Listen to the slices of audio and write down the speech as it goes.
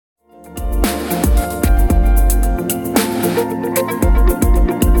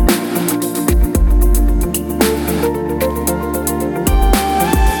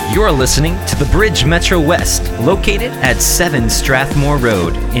You're listening to the Bridge Metro West, located at 7 Strathmore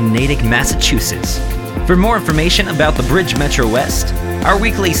Road in Natick, Massachusetts. For more information about the Bridge Metro West, our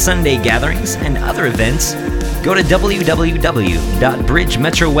weekly Sunday gatherings, and other events, go to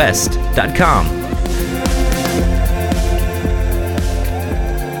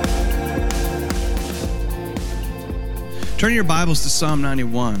Turn your Bibles to Psalm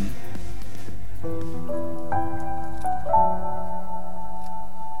 91.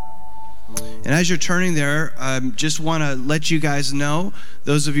 And as you're turning there, I just want to let you guys know,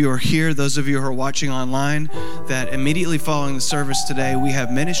 those of you who are here, those of you who are watching online, that immediately following the service today, we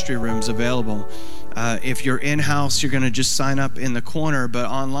have ministry rooms available. If you're in-house, you're going to just sign up in the corner, but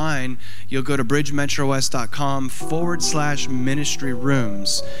online, you'll go to bridgemetrowest.com/ministry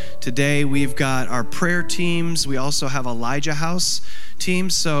rooms. Today, we've got our prayer teams. We also have Elijah House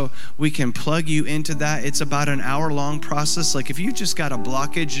teams, so we can plug you into that. It's about an hour-long process. Like if you just got a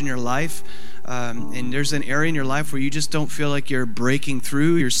blockage in your life, and there's an area in your life where you just don't feel like you're breaking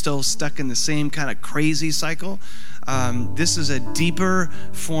through, you're still stuck in the same kind of crazy cycle, this is a deeper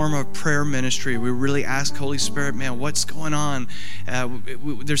form of prayer ministry. We really ask Holy Spirit, man, what's going on?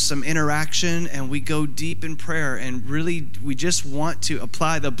 There's some interaction, and we go deep in prayer, and really we just want to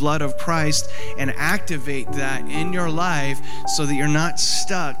apply the blood of Christ and activate that in your life so that you're not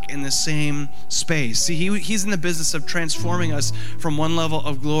stuck in the same space. See, he's in the business of transforming us from one level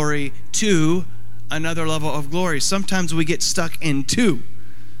of glory to another level of glory. Sometimes we get stuck in two.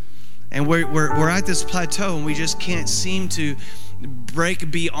 And we're at this plateau, and we just can't seem to break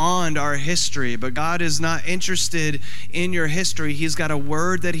beyond our history. But God is not interested in your history. He's got a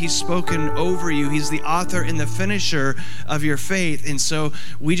word that He's spoken over you. He's the author and the finisher of your faith. And so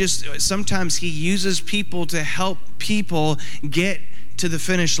sometimes He uses people to help people get to the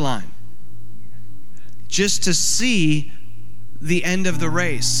finish line, just to see the end of the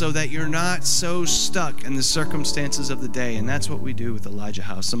race, so that you're not so stuck in the circumstances of the day. And that's what we do with Elijah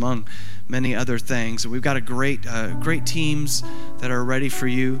House, among many other things. We've got a great teams that are ready for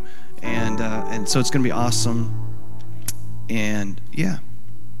you, and so it's going to be awesome. And yeah,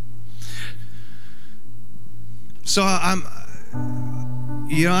 so I don't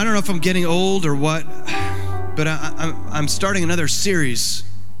know if I'm getting old or what, but I'm starting another series.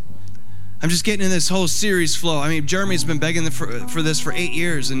 I'm just getting in this whole series flow. I mean, Jeremy's been begging for this for 8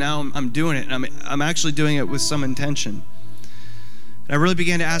 years, and now I'm doing it. And I'm actually doing it with some intention. And I really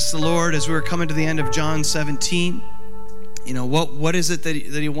began to ask the Lord as we were coming to the end of John 17, what is it that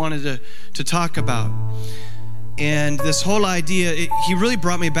he wanted to talk about? And this whole idea, He really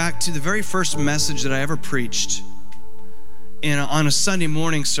brought me back to the very first message that I ever preached on a Sunday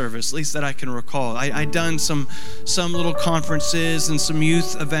morning service, at least that I can recall. I'd done some little conferences and some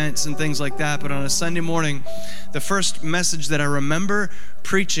youth events and things like that, but on a Sunday morning, the first message that I remember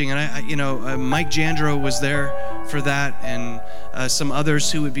preaching, and Mike Jandro was there for that, and some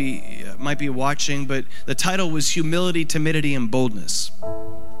others who might be watching, but the title was Humility, Timidity, and Boldness.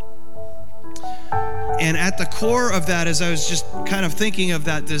 And at the core of that, as I was just kind of thinking of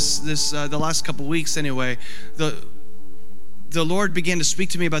that the last couple weeks anyway, the Lord began to speak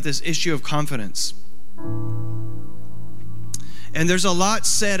to me about this issue of confidence. And there's a lot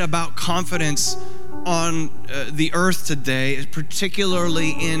said about confidence on the earth today,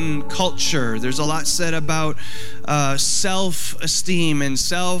 particularly in culture. There's a lot said about self-esteem and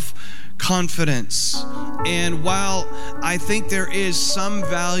self-confidence. And while I think there is some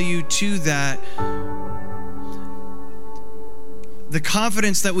value to that, the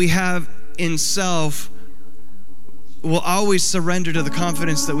confidence that we have in self will always surrender to the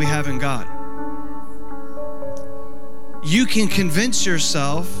confidence that we have in God. You can convince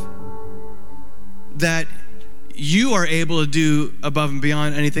yourself that you are able to do above and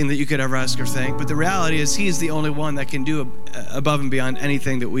beyond anything that you could ever ask or think, but the reality is He is the only one that can do above and beyond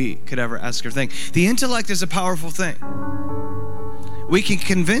anything that we could ever ask or think. The intellect is a powerful thing. We can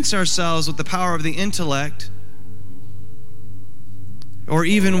convince ourselves with the power of the intellect, or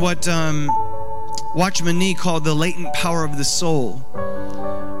even what Watchman Nee called the latent power of the soul.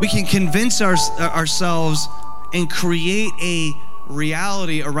 We can convince ourselves and create a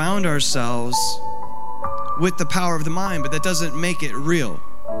reality around ourselves with the power of the mind, but that doesn't make it real.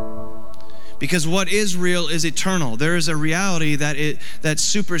 Because what is real is eternal. There is a reality that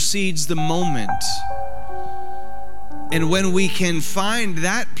supersedes the moment. And when we can find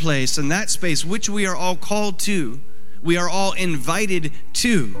that place and that space, which we are all called to, we are all invited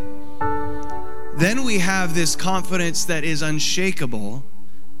to, then we have this confidence that is unshakable,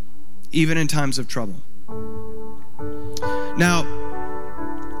 even in times of trouble. Now,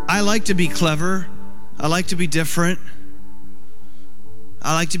 I like to be clever. I like to be different.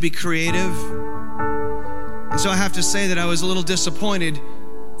 I like to be creative. And so I have to say that I was a little disappointed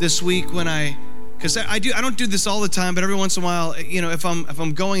this week because I don't do this all the time, but every once in a while, if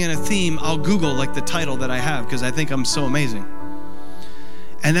I'm going in a theme, I'll Google like the title that I have because I think I'm so amazing.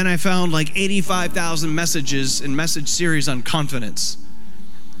 And then I found like 85,000 messages in message series on confidence.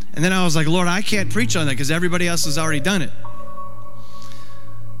 And then I was like, Lord, I can't preach on that because everybody else has already done it.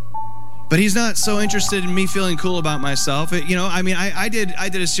 But he's not so interested in me feeling cool about myself. I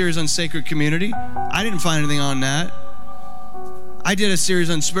did a series on sacred community. I didn't find anything on that. I did a series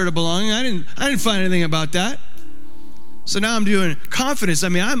on spirit of belonging. I didn't find anything about that. So now I'm doing confidence.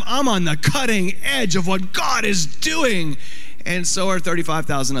 I'm on the cutting edge of what God is doing. And so are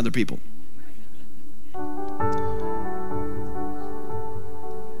 35,000 other people.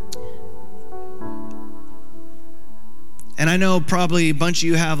 And I know probably a bunch of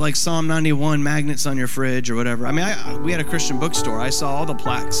you have like Psalm 91 magnets on your fridge or whatever. We had a Christian bookstore. I saw all the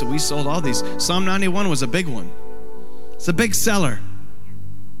plaques, so we sold all these. Psalm 91 was a big one. It's a big seller.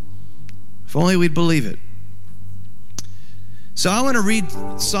 If only we'd believe it. So I want to read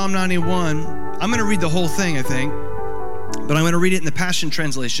Psalm 91. I'm going to read the whole thing, I think. But I'm going to read it in the Passion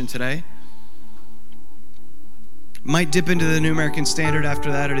Translation today. Might dip into the New American Standard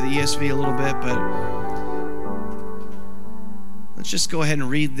after that or the ESV a little bit, but let's just go ahead and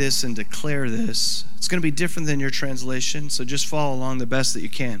read this and declare this. It's going to be different than your translation, so just follow along the best that you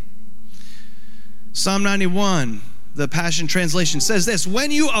can. Psalm 91, the Passion Translation says this: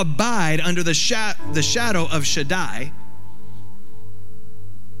 when you abide under the shadow of Shaddai,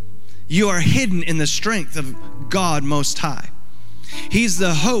 you are hidden in the strength of God Most High. He's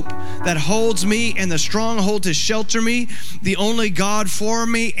the hope that holds me and the stronghold to shelter me, the only God for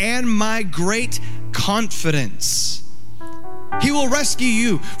me and my great confidence. He will rescue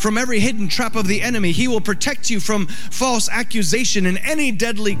you from every hidden trap of the enemy. He will protect you from false accusation and any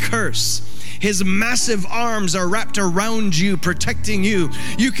deadly curse. His massive arms are wrapped around you, protecting you.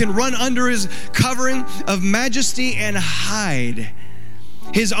 You can run under his covering of majesty and hide.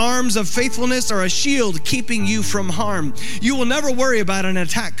 His arms of faithfulness are a shield keeping you from harm. You will never worry about an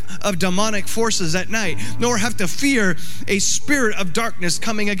attack of demonic forces at night, nor have to fear a spirit of darkness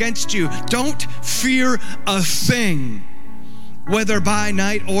coming against you. Don't fear a thing. Whether by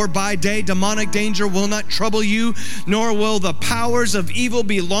night or by day, demonic danger will not trouble you, nor will the powers of evil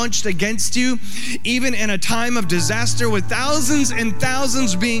be launched against you. Even in a time of disaster with thousands and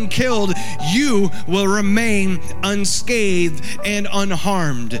thousands being killed, you will remain unscathed and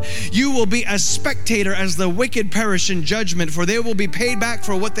unharmed. You will be a spectator as the wicked perish in judgment, for they will be paid back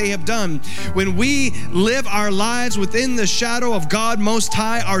for what they have done. When we live our lives within the shadow of God Most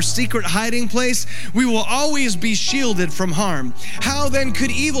High, our secret hiding place, we will always be shielded from harm. How then could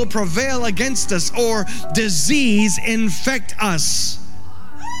evil prevail against us or disease infect us?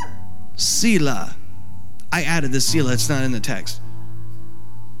 Selah. I added the Selah, it's not in the text.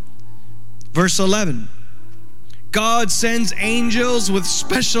 Verse 11. God sends angels with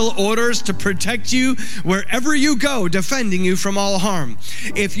special orders to protect you wherever you go, defending you from all harm.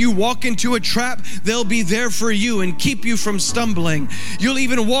 If you walk into a trap, they'll be there for you and keep you from stumbling. You'll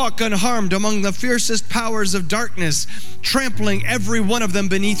even walk unharmed among the fiercest powers of darkness, trampling every one of them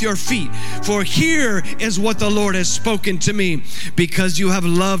beneath your feet. For here is what the Lord has spoken to me. Because you have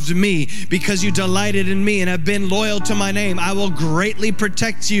loved me, because you delighted in me and have been loyal to my name, I will greatly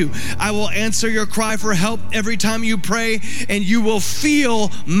protect you. I will answer your cry for help every time you pray, and you will feel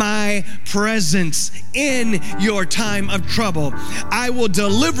my presence in your time of trouble. I will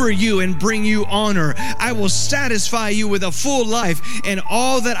deliver you and bring you honor. I will satisfy you with a full life and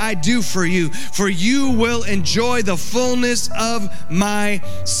all that I do for you will enjoy the fullness of my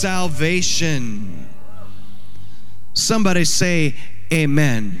salvation. Somebody say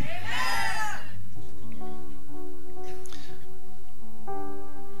amen.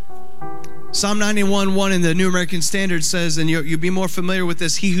 Psalm 91:1 in the New American Standard says, and you'll be more familiar with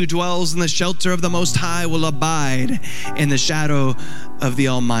this, he who dwells in the shelter of the Most High will abide in the shadow of the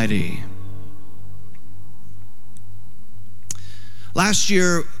Almighty. Last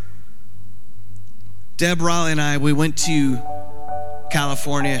year, Deb, Raleigh, and I, we went to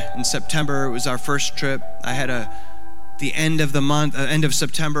California in September. It was our first trip. I had the end of the month, end of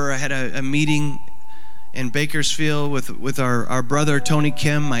September, I had a meeting in Bakersfield with our brother Tony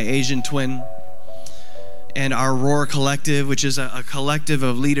Kim, my Asian twin, and our Roar Collective, which is a collective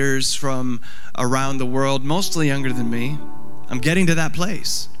of leaders from around the world, mostly younger than me. I'm getting to that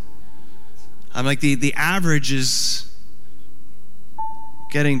place. I'm like the average is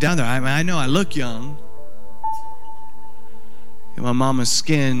getting down there. I know I look young. My mama's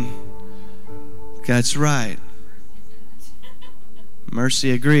skin, that's right.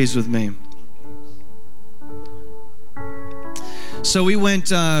 Mercy agrees with me. So we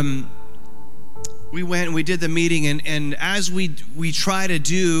went and we did the meeting, and as we try to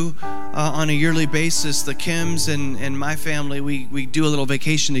do on a yearly basis, the Kims and my family, we do a little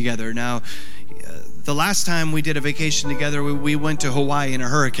vacation together. Now, the last time we did a vacation together, we went to Hawaii in a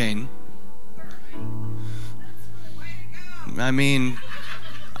hurricane. I mean,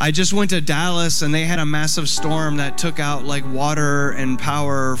 I just went to Dallas, and they had a massive storm that took out like water and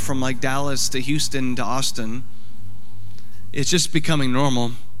power from like Dallas to Houston to Austin. It's just becoming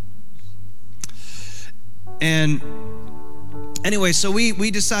normal. And anyway, so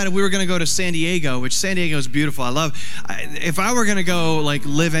we decided we were going to go to San Diego, which San Diego is beautiful. If I were going to go like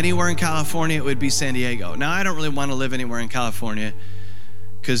live anywhere in California, it would be San Diego. Now, I don't really want to live anywhere in California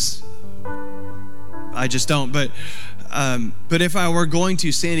because I just don't. But if I were going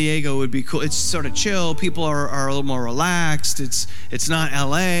to, San Diego would be cool. It's sort of chill. People are a little more relaxed. It's not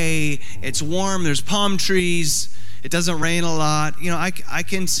LA. It's warm. There's palm trees. It doesn't rain a lot. You know, I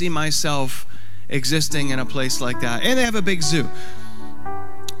can see myself existing in a place like that. And they have a big zoo.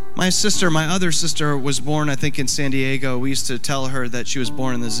 My other sister was born, I think, in San Diego. We used to tell her that she was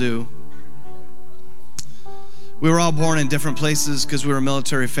born in the zoo. We were all born in different places because we were a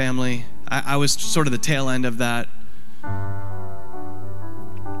military family. I was sort of the tail end of that.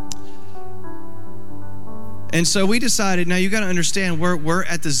 And so we decided, now you got to understand, we're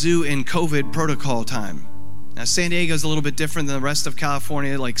at the zoo in COVID protocol time. Now, San Diego is a little bit different than the rest of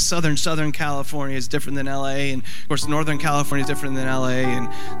California. Like Southern California is different than LA. And of course, Northern California is different than LA. And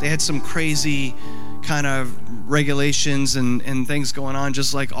they had some crazy kind of regulations and things going on,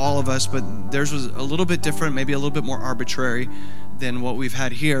 just like all of us. But theirs was a little bit different, maybe a little bit more arbitrary than what we've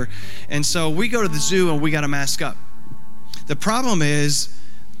had here. And so we go to the zoo and we got to mask up. The problem is,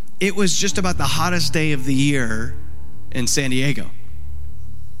 it was just about the hottest day of the year in San Diego.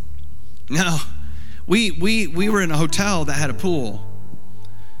 Now, we were in a hotel that had a pool.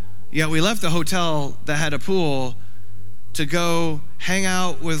 Yeah, we left the hotel that had a pool to go hang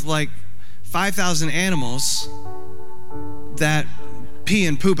out with like 5,000 animals that pee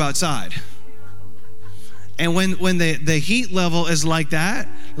and poop outside. And when the heat level is like that,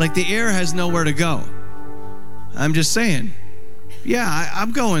 like the air has nowhere to go. I'm just saying. Yeah,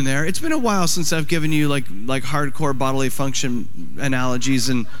 I'm going there. It's been a while since I've given you like hardcore bodily function analogies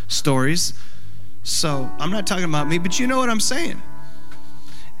and stories. So I'm not talking about me, but you know what I'm saying.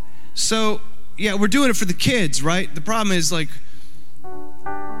 So yeah, we're doing it for the kids, right? The problem is like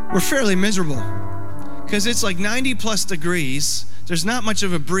we're fairly miserable because it's like 90 plus degrees. There's not much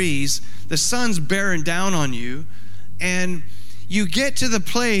of a breeze. The sun's bearing down on you. And you get to the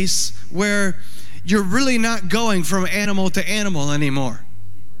place where you're really not going from animal to animal anymore.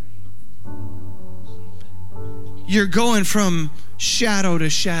 You're going from shadow to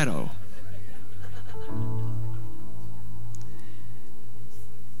shadow.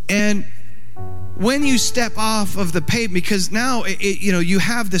 And when you step off of the pavement, because now you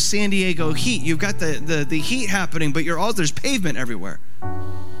have the San Diego heat, you've got the heat happening, but there's pavement everywhere.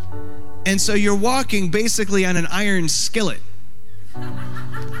 And so you're walking basically on an iron skillet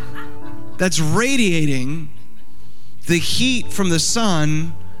that's radiating the heat from the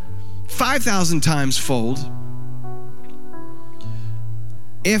sun 5,000 times fold.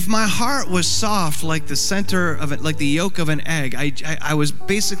 If my heart was soft like the center of it, like the yolk of an egg, I was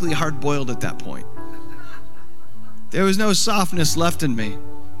basically hard-boiled at that point. There was no softness left in me.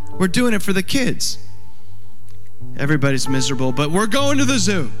 We're doing it for the kids. Everybody's miserable, but we're going to the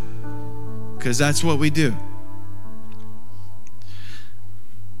zoo because that's what we do.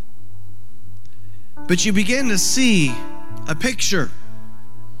 But you begin to see a picture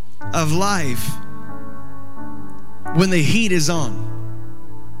of life when the heat is on.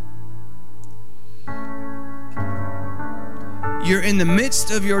 You're in the midst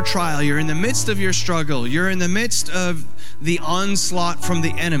of your trial. You're in the midst of your struggle. You're in the midst of the onslaught from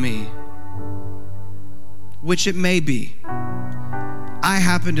the enemy, which it may be. I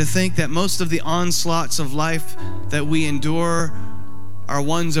happen to think that most of the onslaughts of life that we endure are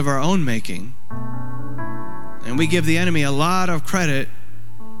ones of our own making. And we give the enemy a lot of credit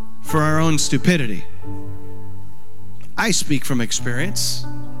for our own stupidity. I speak from experience.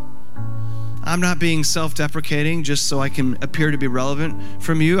 I'm not being self-deprecating just so I can appear to be relevant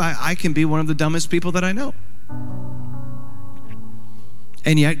from you. I can be one of the dumbest people that I know.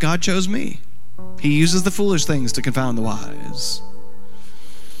 And yet God chose me. He uses the foolish things to confound the wise.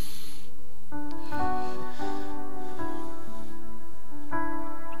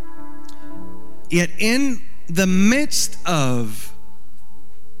 Yet in the midst of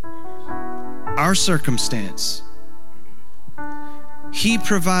our circumstance, He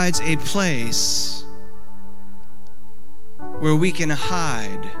provides a place where we can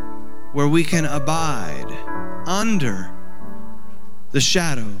hide, where we can abide under the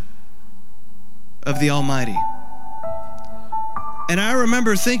shadow of the Almighty. And I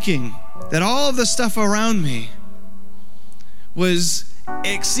remember thinking that all of the stuff around me was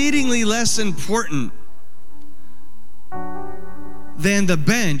exceedingly less important than the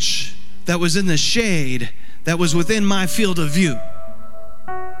bench that was in the shade that was within my field of view.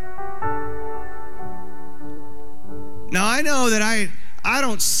 Now, I know that I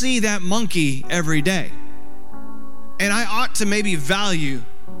don't see that monkey every day, and I ought to maybe value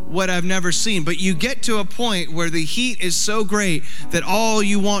what I've never seen, but you get to a point where the heat is so great that all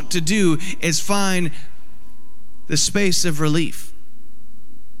you want to do is find the space of relief.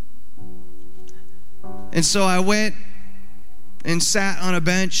 And so I went and sat on a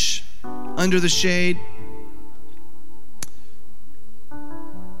bench under the shade,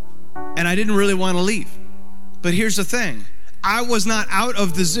 and I didn't really want to leave. But here's the thing. I was not out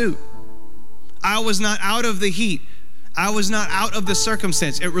of the zoo. I was not out of the heat. I was not out of the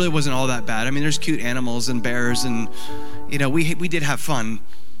circumstance. It really wasn't all that bad. I mean, there's cute animals and bears, and, you know, we did have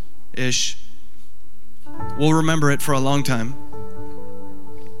fun-ish. We'll remember it for a long time.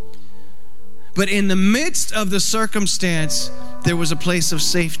 But in the midst of the circumstance, there was a place of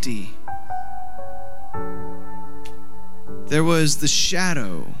safety. There was the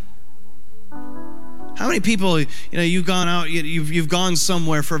shadow. How many people, you know, you've gone out, you've gone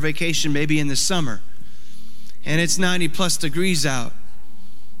somewhere for vacation, maybe in the summer, and it's 90 plus degrees out.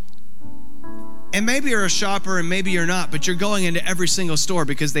 And maybe you're a shopper and maybe you're not, but you're going into every single store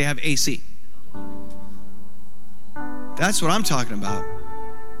because they have AC. That's what I'm talking about.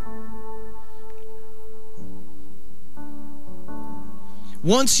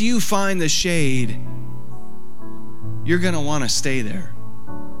 Once you find the shade, you're going to want to stay there.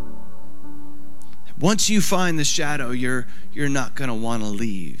 Once you find the shadow, you're not going to want to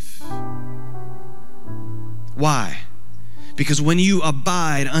leave. Why? Because when you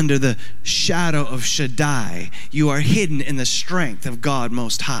abide under the shadow of Shaddai, you are hidden in the strength of God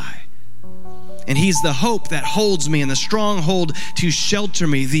Most High. And He's the hope that holds me and the stronghold to shelter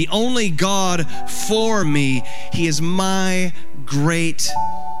me, the only God for me. He is my great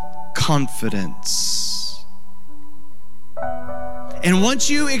confidence. And once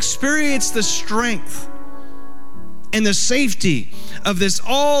you experience the strength and the safety of this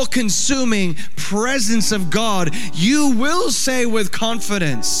all-consuming presence of God, you will say with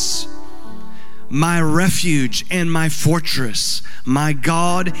confidence, my refuge and my fortress, my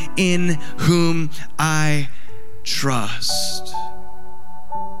God in whom I trust.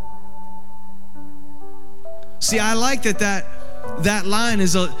 See, I like that line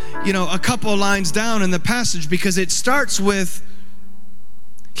is a couple lines down in the passage, because it starts with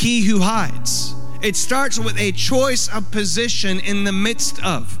he who hides. It starts with a choice of position in the midst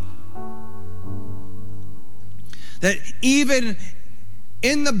of. That even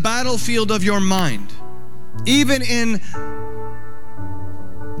in the battlefield of your mind, even in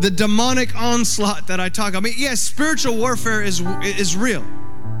the demonic onslaught that I talk about, I mean, yes, spiritual warfare is real.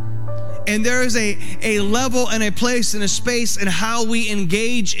 And there is a level and a place and a space and how we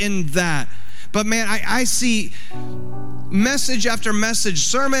engage in that. But man, I see message after message,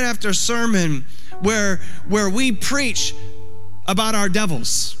 sermon after sermon, where we preach about our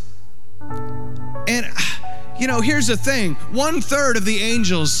devils. And, you know, here's the thing. 1/3 of the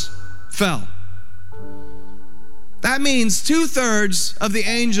angels fell. That means 2/3 of the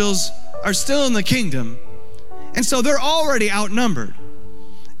angels are still in the kingdom. And so they're already outnumbered.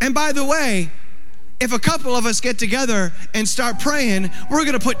 And by the way, if a couple of us get together and start praying, we're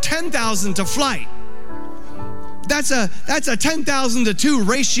going to put 10,000 to flight. That's a 10,000 to 2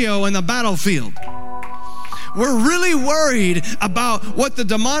 ratio in the battlefield. We're really worried about what the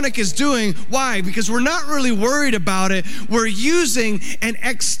demonic is doing. Why? Because we're not really worried about it. We're using an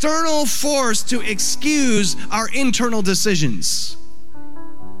external force to excuse our internal decisions.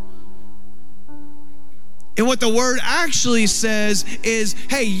 And what the word actually says is,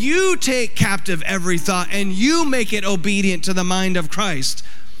 hey, you take captive every thought and you make it obedient to the mind of Christ.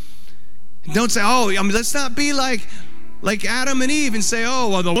 Don't say, let's not be like Adam and Eve and say, oh,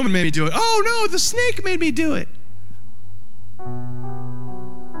 well, the woman made me do it. Oh, no, the snake made me do it.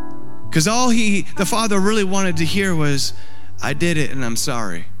 Because all the Father really wanted to hear was, I did it and I'm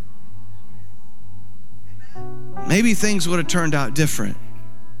sorry. Maybe things would have turned out different.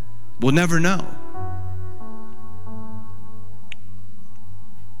 We'll never know.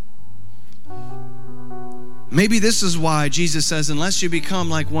 Maybe this is why Jesus says, unless you become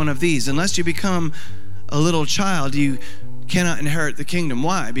like one of these, unless you become a little child, you cannot inherit the kingdom.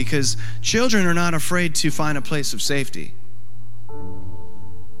 Why? Because children are not afraid to find a place of safety.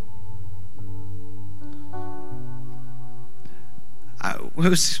 I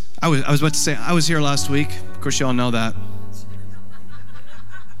was about to say, I was here last week. Of course, you all know that.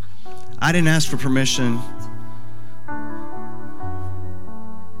 I didn't ask for permission.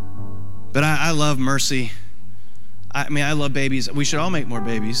 But I love Mercy. I love babies. We should all make more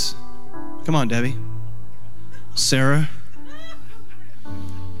babies. Come on, Debbie. Sarah.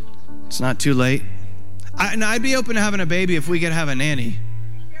 It's not too late. I'd be open to having a baby if we could have a nanny. Be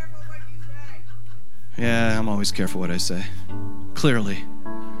careful what you say. Yeah, I'm always careful what I say. Clearly.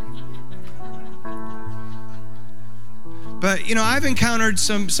 But, I've encountered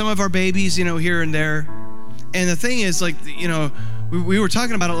some of our babies, here and there. And the thing is, we were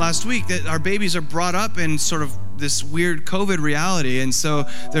talking about it last week, that our babies are brought up in sort of this weird COVID reality. And so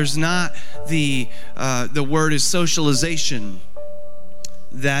there's not the word is socialization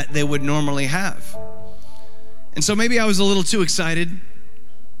that they would normally have. And so maybe I was a little too excited,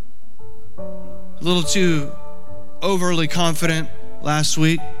 a little too overly confident last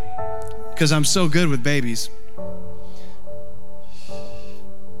week, because I'm so good with babies.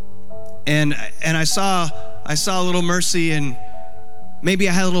 And I saw little Mercy, and maybe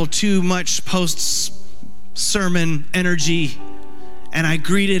I had a little too much post-sermon energy, and I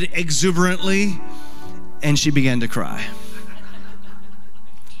greeted exuberantly, and she began to cry.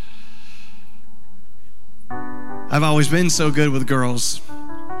 I've always been so good with girls.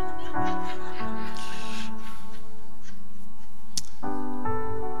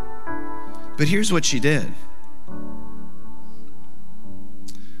 But here's what she did.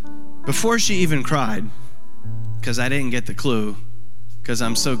 Before she even cried, because I didn't get the clue, because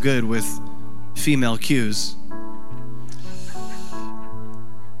I'm so good with female cues,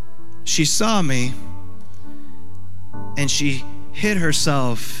 she saw me and she hid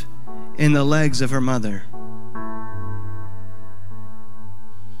herself in the legs of her mother.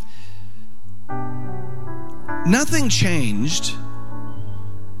 Nothing changed.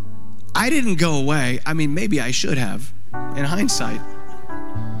 I didn't go away. Maybe I should have, in hindsight.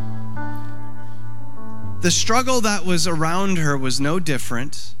 The struggle that was around her was no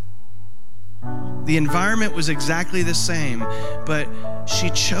different. The environment was exactly the same, but she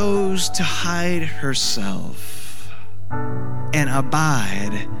chose to hide herself and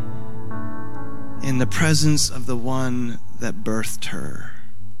abide in the presence of the one that birthed her.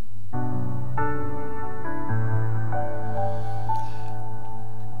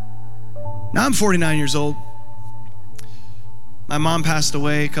 Now I'm 49 years old. My mom passed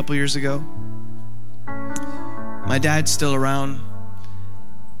away a couple years ago. My dad's still around.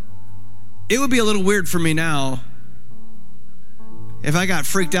 It would be a little weird for me now if I got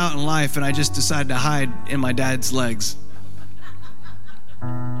freaked out in life and I just decided to hide in my dad's legs.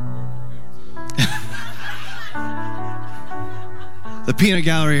 The peanut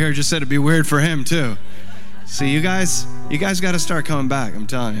gallery here just said it'd be weird for him too. See, you guys got to start coming back, I'm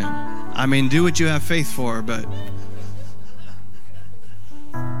telling you. Do what you have faith for, but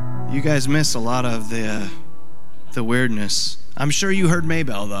you guys miss a lot of the weirdness. I'm sure you heard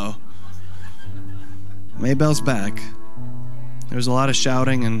Maybell, though. Maybell's back. There's a lot of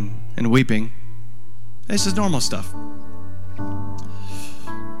shouting and weeping. This is normal stuff.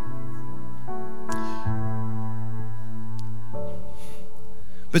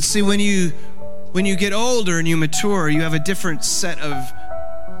 But see, when you get older and you mature, you have a different set of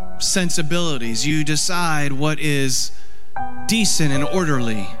sensibilities. You decide what is decent and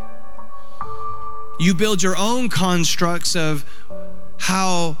orderly. You build your own constructs of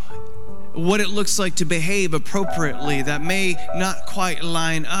what it looks like to behave appropriately that may not quite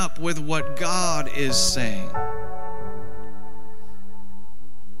line up with what God is saying.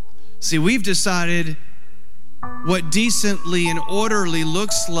 See, we've decided what decently and orderly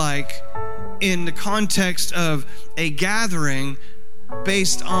looks like in the context of a gathering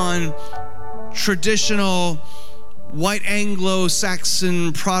based on traditional white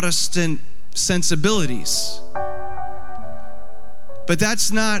Anglo-Saxon Protestant sensibilities. But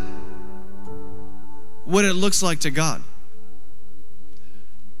that's not what it looks like to God.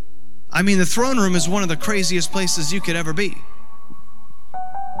 The throne room is one of the craziest places you could ever be.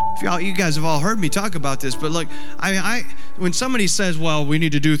 You guys have all heard me talk about this, but look, when somebody says, well, we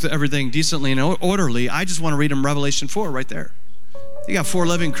need to do everything decently and orderly, I just want to read them Revelation 4 right there. You got 4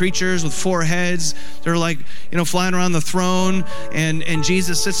 living creatures with 4 heads. They're like, flying around the throne, and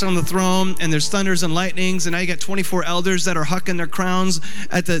Jesus sits on the throne, and there's thunders and lightnings, and now you got 24 elders that are hucking their crowns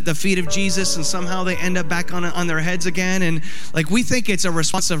at the feet of Jesus, and somehow they end up back on their heads again. And like, we think it's a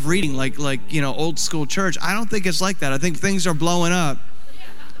responsive reading, like old school church. I don't think it's like that. I think things are blowing up.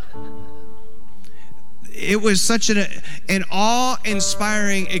 It was such an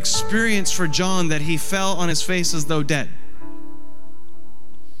awe-inspiring experience for John that he fell on his face as though dead.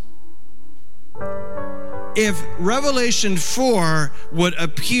 If Revelation 4 would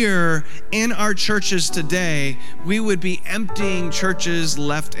appear in our churches today, we would be emptying churches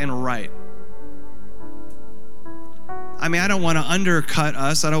left and right. I mean, I don't want to undercut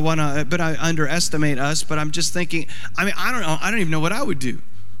us. I underestimate us, but I'm just thinking, I don't know. I don't even know what I would do.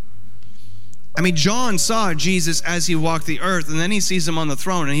 I mean, John saw Jesus as he walked the earth, and then he sees him on the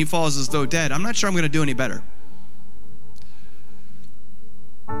throne, and he falls as though dead. I'm not sure I'm going to do any better.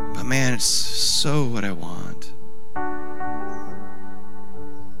 But man, it's so what I want.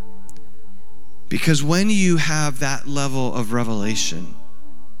 Because when you have that level of revelation,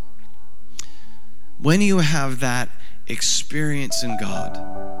 when you have that experience in God,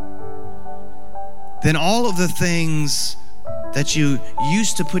 then all of the things that you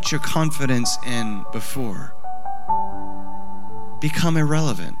used to put your confidence in before become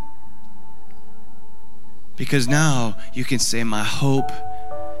irrelevant. Because now you can say, my hope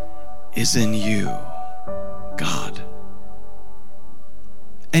is in you, God.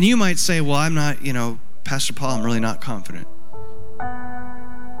 And you might say, well, I'm not, Pastor Paul, I'm really not confident.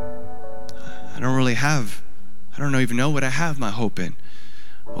 I don't even know what I have my hope in.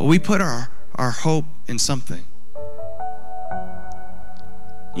 Well, we put our hope in something.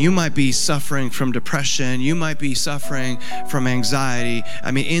 You might be suffering from depression. You might be suffering from anxiety.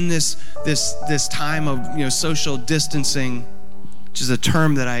 I mean, in this time of social distancing, which is a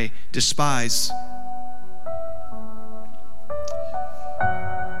term that I despise.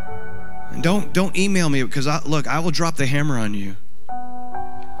 And don't email me, because I will drop the hammer on you.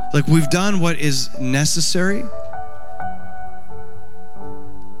 Like, we've done what is necessary,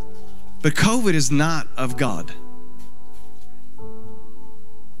 but COVID is not of God.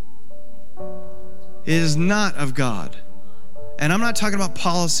 It is not of God. And I'm not talking about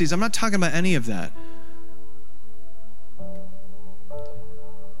policies. I'm not talking about any of that.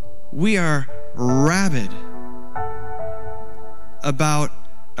 We are rabid about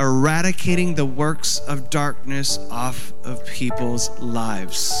eradicating the works of darkness off of people's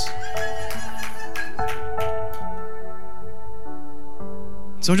lives.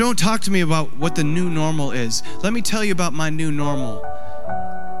 So don't talk to me about what the new normal is. Let me tell you about my new normal.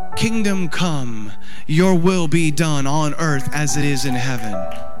 Kingdom come, your will be done on earth as it is in heaven.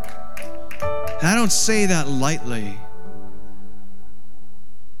 And I don't say that lightly.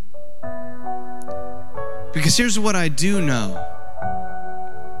 Because here's what I do know.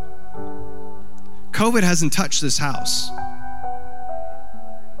 COVID hasn't touched this house.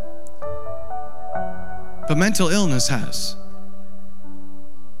 But mental illness has.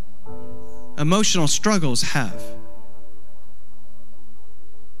 Emotional struggles have.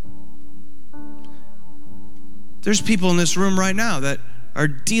 There's people in this room right now that are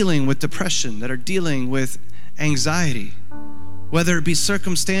dealing with depression, that are dealing with anxiety, whether it be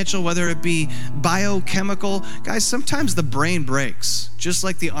circumstantial, whether it be biochemical. Guys, sometimes the brain breaks, just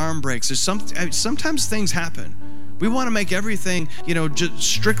like the arm breaks. Sometimes things happen. We want to make everything, just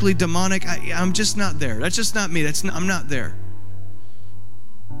strictly demonic. I'm just not there. That's just not me. I'm not there.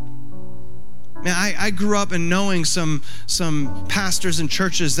 Man, I grew up in knowing some pastors and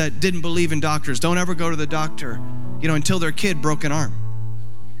churches that didn't believe in doctors. Don't ever go to the doctor, until their kid broke an arm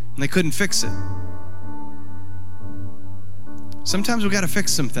and they couldn't fix it. Sometimes we got to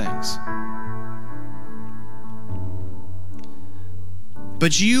fix some things.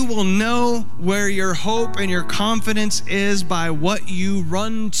 But you will know where your hope and your confidence is by what you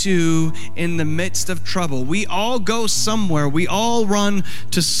run to in the midst of trouble. We all go somewhere. We all run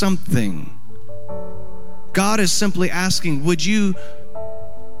to something. God is simply asking, would you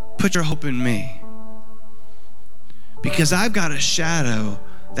put your hope in me? Because I've got a shadow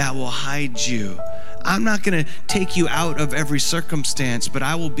that will hide you. I'm not going to take you out of every circumstance, but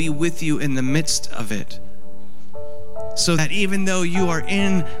I will be with you in the midst of it. So that even though you are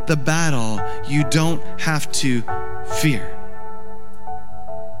in the battle, you don't have to fear.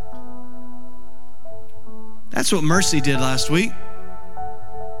 That's what Mercy did last week.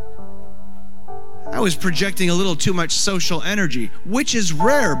 I was projecting a little too much social energy, which is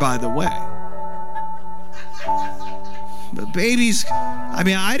rare, by the way. But babies,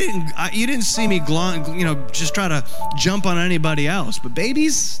 you didn't see me just try to jump on anybody else. But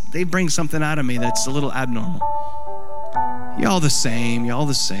babies, they bring something out of me that's a little abnormal. Y'all the same.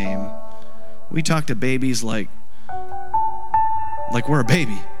 We talk to babies like we're a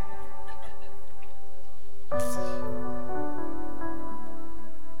baby.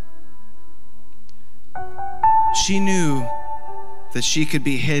 She knew that she could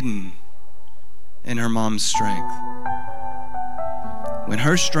be hidden in her mom's strength. When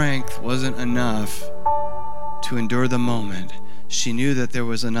her strength wasn't enough to endure the moment, she knew that there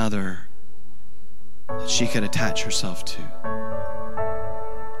was another that she could attach herself to.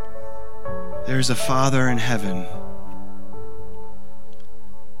 There's a Father in heaven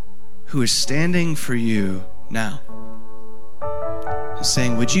who is standing for you now and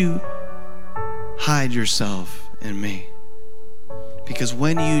saying, would you hide yourself in me? Because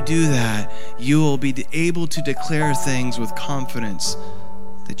when you do that, you will be able to declare things with confidence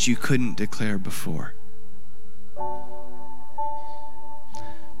that you couldn't declare before.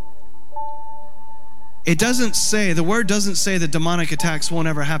 The word doesn't say that demonic attacks won't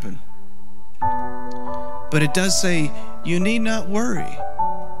ever happen. But it does say, you need not worry.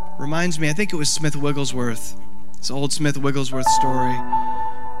 Reminds me, I think it was Smith Wigglesworth. It's an old Smith Wigglesworth story.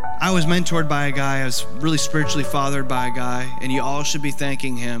 I was mentored by a guy. I was really spiritually fathered by a guy. And you all should be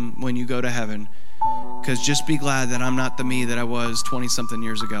thanking him when you go to heaven. Because just be glad that I'm not the me that I was 20-something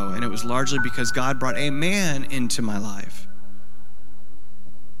years ago. And it was largely because God brought a man into my life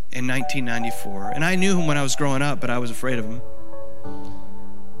in 1994. And I knew him when I was growing up, but I was afraid of him.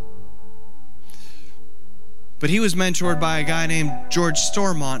 But he was mentored by a guy named George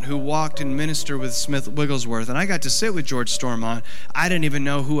Stormont, who walked and ministered with Smith Wigglesworth. And I got to sit with George Stormont. I didn't even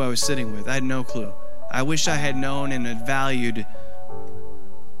know who I was sitting with. I had no clue. I wish I had known and had valued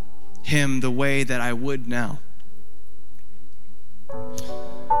him the way that I would now.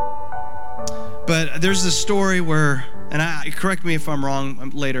 But there's this story where, and correct me if I'm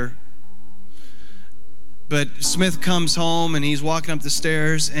wrong later, but Smith comes home and he's walking up the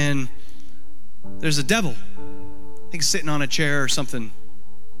stairs and there's a devil. I think sitting on a chair or something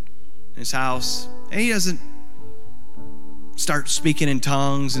in his house. And he doesn't start speaking in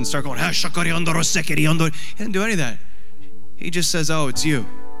tongues and start going, he didn't do any of that. He just says, oh, it's you.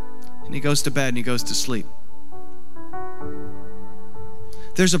 And he goes to bed and he goes to sleep.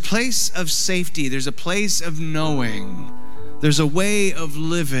 There's a place of safety. There's a place of knowing. There's a way of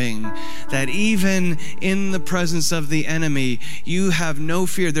living that even in the presence of the enemy, you have no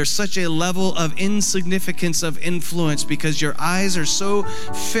fear. There's such a level of insignificance of influence because your eyes are so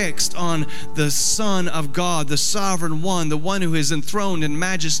fixed on the Son of God, the sovereign one, the one who is enthroned in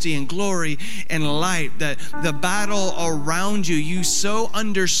majesty and glory and light, that the battle around you, you so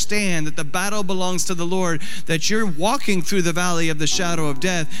understand that the battle belongs to the Lord, that you're walking through the valley of the shadow of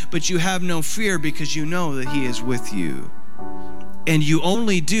death, but you have no fear because you know that he is with you. And you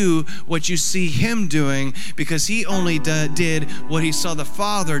only do what you see him doing because he only did what he saw the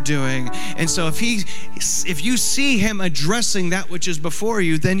Father doing. And so if you see him addressing that which is before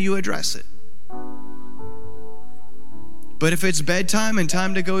you, then you address it. But if it's bedtime and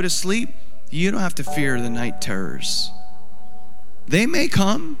time to go to sleep, you don't have to fear the night terrors. They may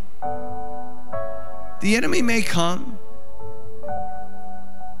come. The enemy may come.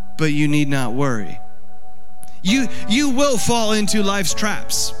 But you need not worry. You will fall into life's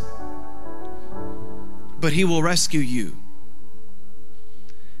traps, but he will rescue you.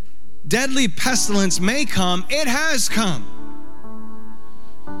 Deadly pestilence may come. It has come.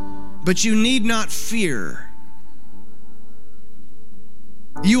 But you need not fear.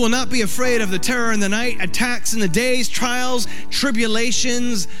 You will not be afraid of the terror in the night, attacks in the days, trials,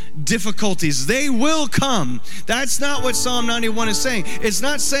 tribulations, difficulties. They will come. That's not what Psalm 91 is saying. It's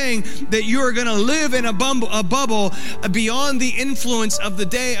not saying that you are going to live in a bubble beyond the influence of the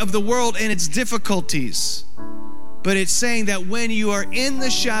day of the world and its difficulties. But it's saying that when you are in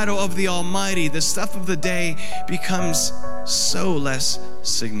the shadow of the Almighty, the stuff of the day becomes so less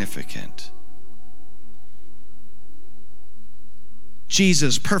significant.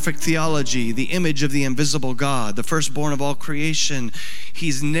 Jesus, perfect theology, the image of the invisible God, the firstborn of all creation.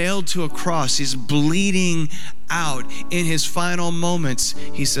 He's nailed to a cross. He's bleeding out. In his final moments,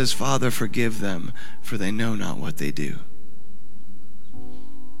 he says, Father, forgive them, for they know not what they do.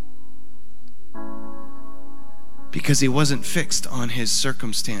 Because he wasn't fixed on his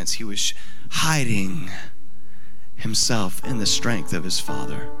circumstance. He was hiding himself in the strength of his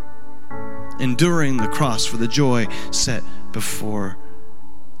Father, enduring the cross for the joy set before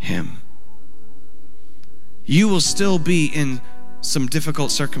him. You will still be in some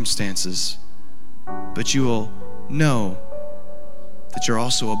difficult circumstances, but you will know that you're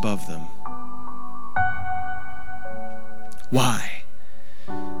also above them. Why?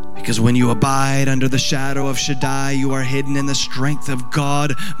 Because when you abide under the shadow of Shaddai, you are hidden in the strength of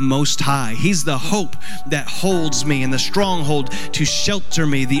God Most High. He's the hope that holds me and the stronghold to shelter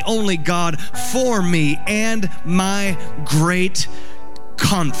me, the only God for me and my great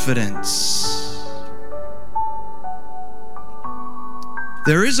confidence.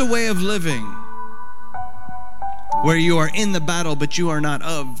 There is a way of living where you are in the battle, but you are not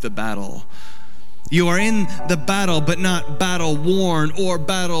of the battle. You are in the battle, but not battle worn or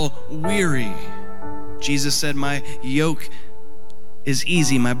battle weary. Jesus said, my yoke is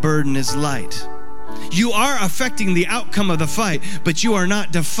easy, my burden is light. You are affecting the outcome of the fight, but you are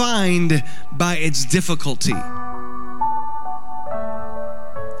not defined by its difficulty.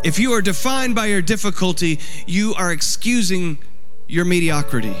 If you are defined by your difficulty, you are excusing your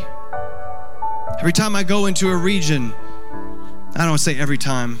mediocrity. Every time I go into a region, I don't want to say every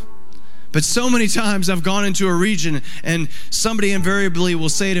time, but so many times I've gone into a region and somebody invariably will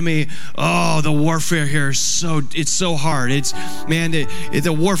say to me, oh, the warfare here is so hard.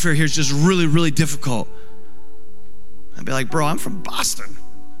 The warfare here is just really, really difficult. I'd be like, bro, I'm from Boston.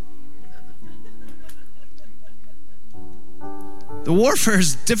 The warfare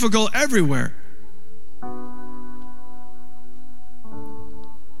is difficult everywhere.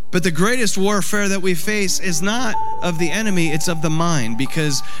 But the greatest warfare that we face is not of the enemy, it's of the mind,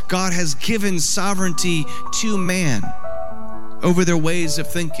 because God has given sovereignty to man over their ways of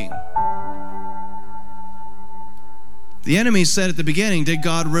thinking. The enemy said at the beginning, did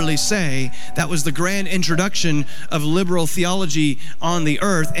God really say? That was the grand introduction of liberal theology on the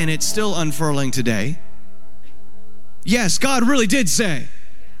earth, and it's still unfurling today. Yes, God really did say.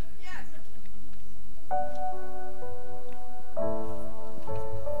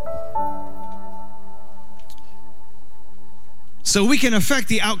 So we can affect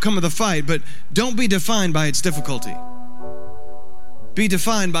the outcome of the fight, but don't be defined by its difficulty. Be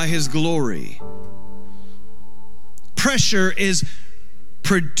defined by His glory. Pressure is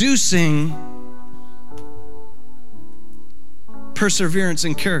producing perseverance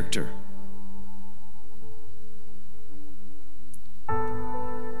and character.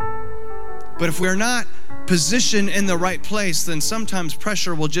 But if we're not positioned in the right place, then sometimes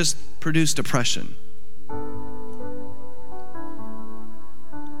pressure will just produce depression.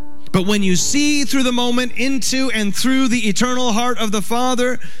 But when you see through the moment into and through the eternal heart of the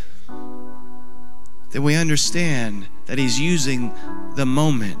Father, then we understand that He's using the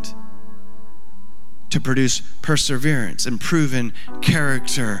moment to produce perseverance and proven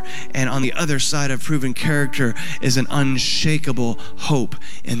character. And on the other side of proven character is an unshakable hope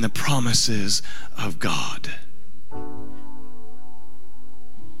in the promises of God.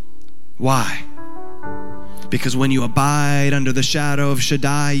 Why? Because when you abide under the shadow of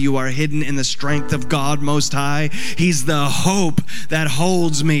Shaddai, you are hidden in the strength of God Most High. He's the hope that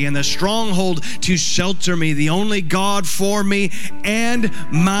holds me and the stronghold to shelter me, the only God for me and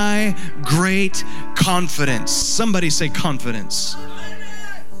my great confidence. Somebody say confidence.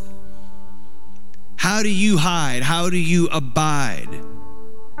 How do you hide? How do you abide?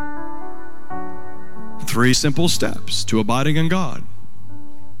 3 simple steps to abiding in God.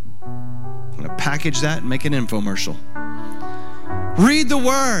 I'm going to package that and make an infomercial. Read the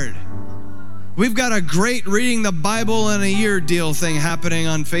Word. We've got a great reading the Bible in a year deal thing happening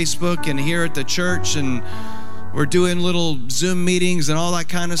on Facebook and here at the church, and we're doing little Zoom meetings and all that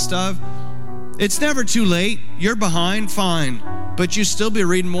kind of stuff. It's never too late. You're behind, fine. But you still be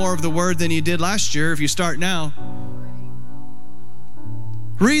reading more of the Word than you did last year if you start now.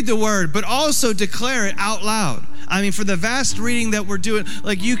 Read the Word, but also declare it out loud. I mean, for the vast reading that we're doing,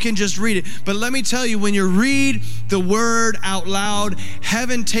 like, you can just read it. But let me tell you, when you read the Word out loud,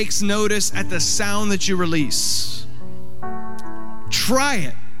 heaven takes notice at the sound that you release. Try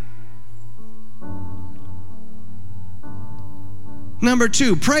it. Number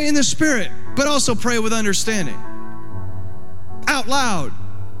 2, pray in the Spirit, but also pray with understanding. Out loud.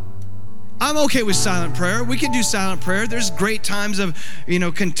 I'm okay with silent prayer. We can do silent prayer. There's great times of,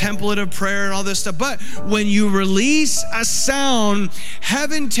 contemplative prayer and all this stuff. But when you release a sound,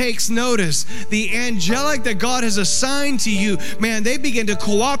 heaven takes notice. The angelic that God has assigned to you, man, they begin to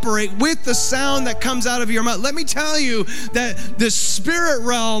cooperate with the sound that comes out of your mouth. Let me tell you that the spirit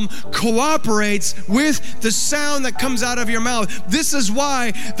realm cooperates with the sound that comes out of your mouth. This is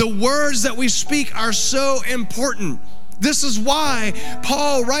why the words that we speak are so important. This is why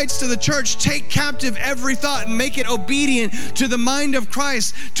Paul writes to the church, take captive every thought and make it obedient to the mind of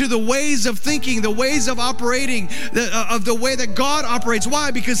Christ, to the ways of thinking, the ways of operating, of the way that God operates.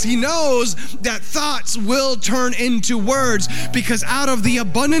 Why? Because he knows that thoughts will turn into words, because out of the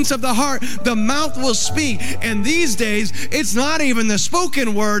abundance of the heart, the mouth will speak. And these days, it's not even the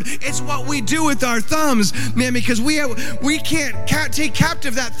spoken word, it's what we do with our thumbs, man, because we can't take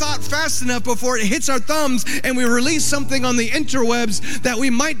captive that thought fast enough before it hits our thumbs and we release something on the interwebs that we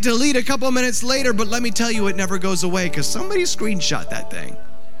might delete a couple minutes later, but let me tell you, it never goes away because somebody screenshot that thing.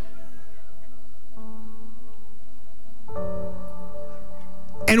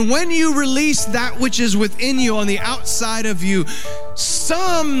 And when you release that which is within you on the outside of you,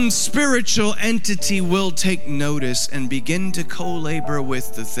 some spiritual entity will take notice and begin to co-labor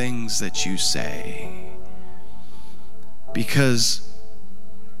with the things that you say. Because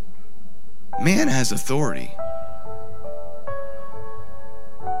man has authority.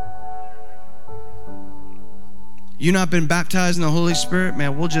 You not been baptized in the Holy Spirit?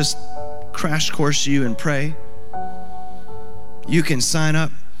 Man, we'll just crash course you and pray. You can sign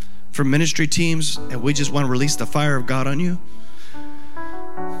up for ministry teams and we just want to release the fire of God on you.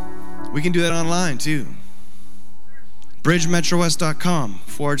 We can do that online too.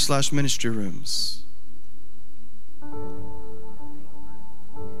 bridgemetrowest.com/ministry rooms.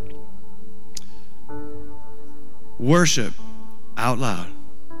 Worship out loud.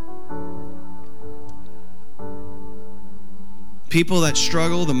 People that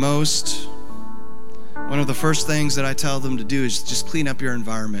struggle the most, one of the first things that I tell them to do is just clean up your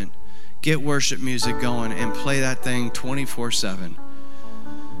environment. Get worship music going and play that thing 24/7.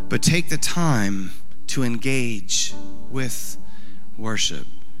 But take the time to engage with worship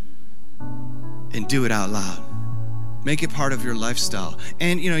and do it out loud. Make it part of your lifestyle.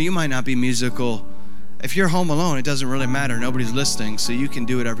 And you might not be musical. If you're home alone, it doesn't really matter. Nobody's listening, so you can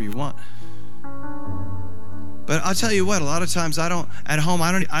do whatever you want. But I'll tell you what, a lot of times I don't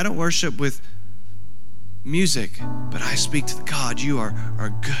worship with music, but I speak to God. You are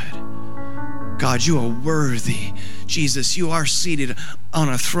good. God, you are worthy. Jesus, you are seated on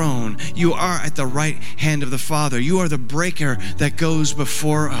a throne. You are at the right hand of the Father. You are the breaker that goes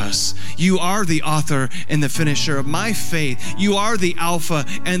before us. You are the author and the finisher of my faith. You are the Alpha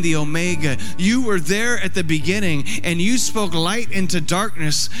and the Omega. You were there at the beginning and you spoke light into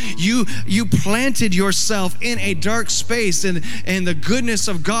darkness. You planted yourself in a dark space and the goodness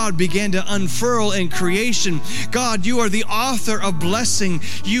of God began to unfurl in creation. God, you are the author of blessing.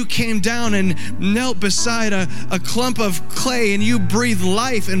 You came down and knelt beside a clump of clay and you breathed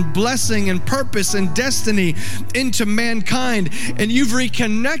life and blessing and purpose and destiny into mankind, and you've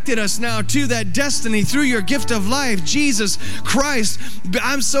reconnected us now to that destiny through your gift of life, Jesus Christ.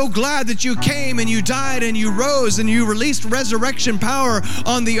 I'm so glad that you came and you died and you rose and you released resurrection power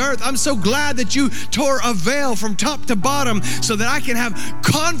on the earth. I'm so glad that you tore a veil from top to bottom so that I can have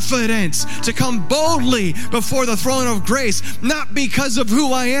confidence to come boldly before the throne of grace, not because of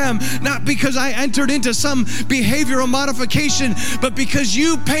who I am, not because I entered into some behavioral modification, but because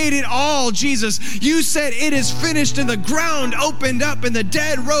you paid it all, Jesus. You said it is finished and the ground opened up and the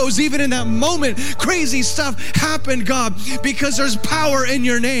dead rose. Even in that moment, crazy stuff happened, God, because there's power in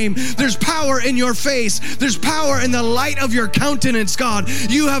your name. There's power in your face. There's power in the light of your countenance, God.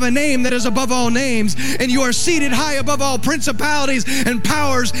 You have a name that is above all names, and you are seated high above all principalities and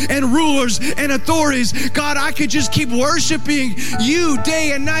powers and rulers and authorities. God, I could just keep worshiping you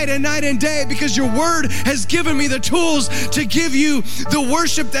day and night and day because your word has given me the tools to give you the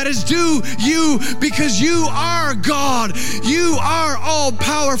worship that is due you, because you are God. You are all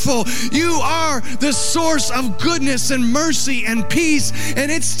powerful. You are the source of goodness and mercy and peace,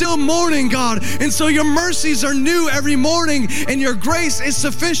 and it's still morning, God. And so your mercies are new every morning, and your grace is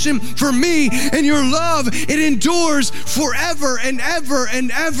sufficient for me, and your love, it endures forever and ever and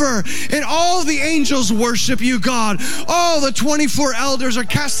ever. And all the angels worship you, God. All the 24 elders are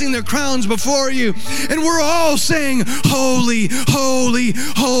casting their crowns before you, and we're all saying, holy, holy,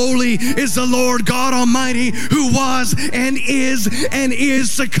 holy is the Lord God Almighty, who was and is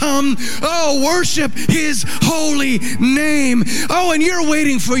to come. Oh, worship his holy name. Oh, and you're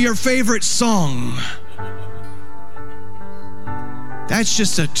waiting for your favorite song. That's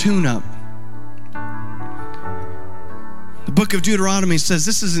just a tune-up. The book of Deuteronomy says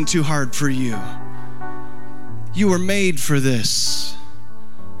this isn't too hard for you. You were made for this.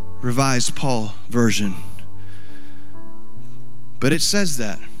 Revised Paul version. But it says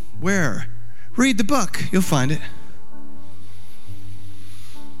that. Where? Read the book. You'll find it.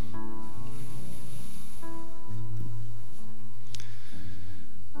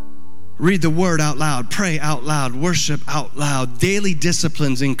 Read the word out loud, pray out loud, worship out loud. Daily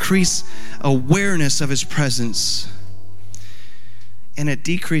disciplines increase awareness of his presence, and it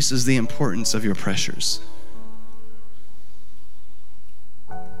decreases the importance of your pressures.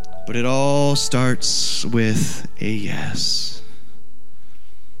 But it all starts with a yes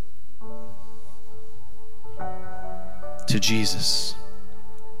to Jesus.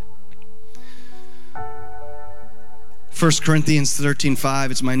 1 Corinthians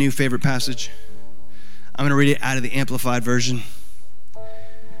 13:5, it's my new favorite passage. I'm going to read it out of the Amplified Version.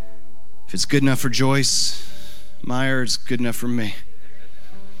 If it's good enough for Joyce Meyer, it's good enough for me.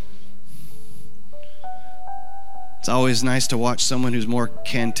 It's always nice to watch someone who's more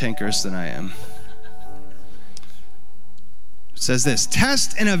cantankerous than I am. It says this: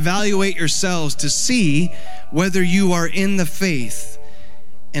 test and evaluate yourselves to see whether you are in the faith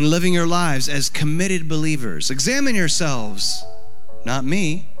and living your lives as committed believers. Examine yourselves, not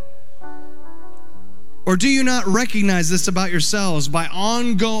me. Or do you not recognize this about yourselves by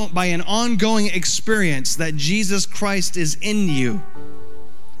an ongoing experience that Jesus Christ is in you,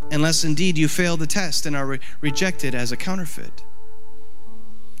 unless indeed you fail the test and are rejected as a counterfeit?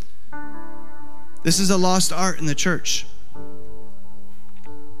 This is a lost art in the church.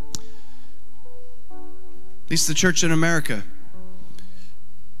 At least the church in America.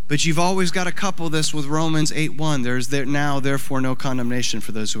 But you've always got to couple this with Romans 8:1. There's now, therefore, no condemnation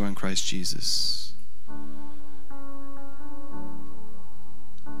for those who are in Christ Jesus.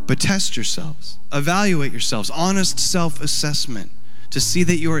 But test yourselves, evaluate yourselves, honest self-assessment to see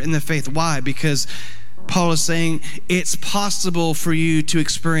that you are in the faith. Why? Because Paul is saying it's possible for you to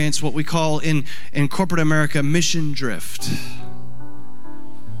experience what we call in corporate America mission drift.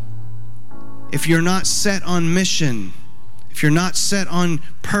 If you're not set on mission, if you're not set on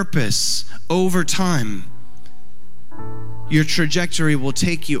purpose over time, your trajectory will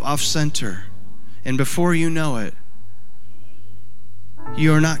take you off center. And before you know it,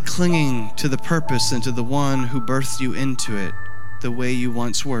 you are not clinging to the purpose and to the one who birthed you into it the way you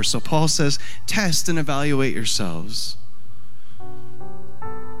once were. So Paul says, test and evaluate yourselves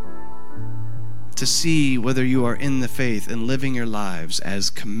to see whether you are in the faith and living your lives as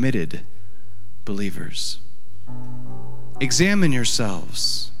committed believers. Examine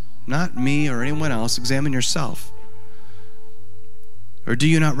yourselves, not me or anyone else. Examine yourself. Or do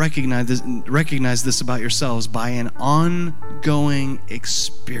you not recognize this about yourselves by an ongoing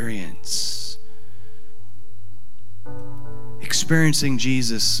experience? Experiencing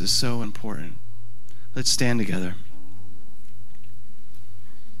Jesus is so important. Let's stand together.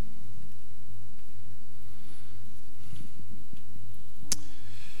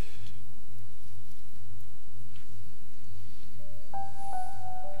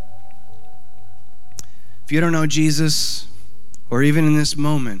 If you don't know Jesus, or even in this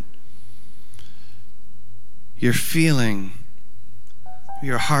moment, you're feeling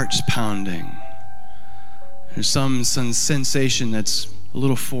your heart's pounding. There's some sensation that's a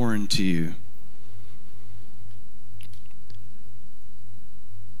little foreign to you.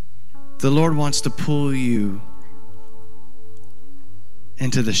 The Lord wants to pull you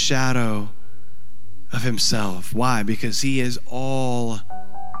into the shadow of himself. Why? Because he is almighty.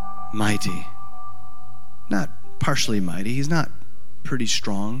 Not partially mighty. He's not pretty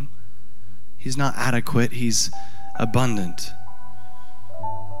strong. He's not adequate. He's abundant.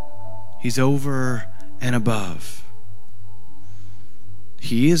 He's over and above.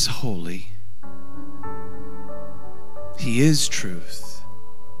 He is holy. He is truth.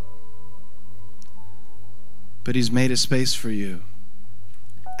 But he's made a space for you.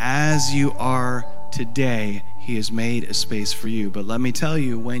 As you are today, he has made a space for you. But let me tell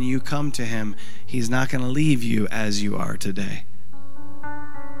you, when you come to him, he's not going to leave you as you are today.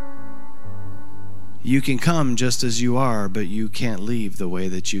 You can come just as you are, but you can't leave the way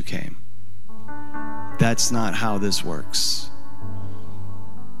that you came. That's not how this works.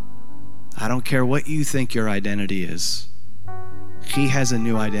 I don't care what you think your identity is. He has a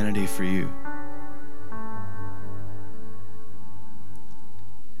new identity for you.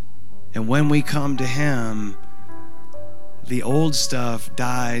 And when we come to him, the old stuff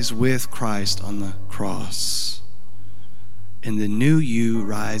dies with Christ on the cross. And the new you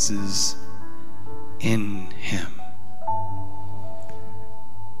rises in him.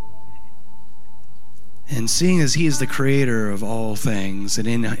 And seeing as he is the creator of all things, and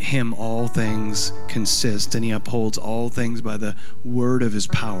in him all things consist, and he upholds all things by the word of his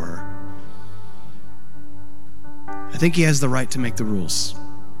power, I think he has the right to make the rules.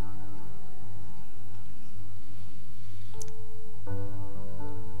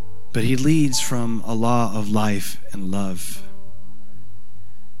 But he leads from a law of life and love.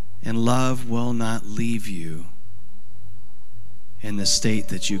 And love will not leave you in the state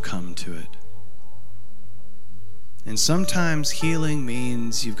that you come to it. And sometimes healing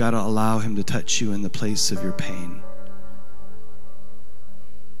means you've got to allow him to touch you in the place of your pain.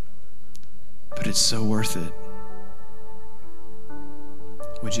 But it's so worth it.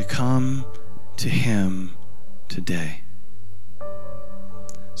 Would you come to him today?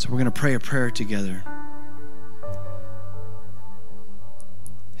 So we're going to pray a prayer together.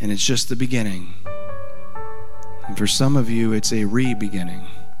 And it's just the beginning. And for some of you, it's a re-beginning.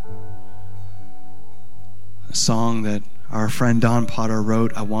 A song that our friend Don Potter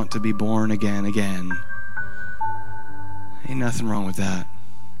wrote, I want to be born again. Ain't nothing wrong with that.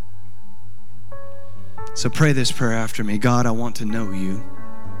 So pray this prayer after me. God, I want to know you.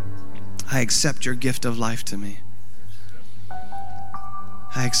 I accept your gift of life to me.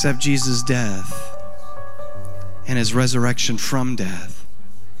 I accept Jesus' death and his resurrection from death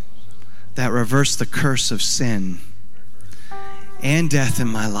that reversed the curse of sin and death in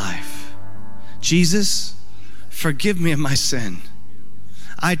my life. Jesus, forgive me of my sin.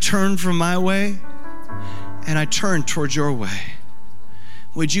 I turn from my way and I turn towards your way.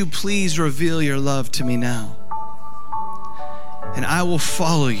 Would you please reveal your love to me now? And I will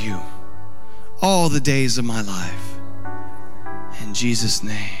follow you all the days of my life. In Jesus'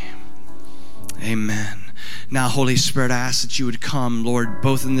 name, amen. Now, Holy Spirit, I ask that you would come, Lord,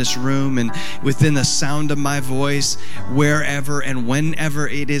 both in this room and within the sound of my voice, wherever and whenever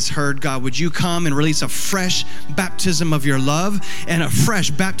it is heard. God, would you come and release a fresh baptism of your love and a fresh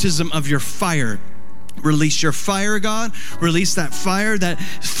baptism of your fire? Release your fire, God. Release that fire, that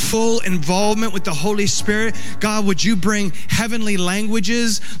full involvement with the Holy Spirit. God, would you bring heavenly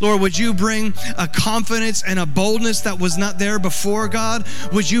languages? Lord, would you bring a confidence and a boldness that was not there before, God?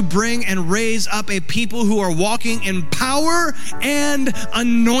 Would you bring and raise up a people who are walking in power and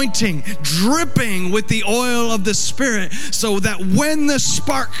anointing, dripping with the oil of the Spirit, so that when the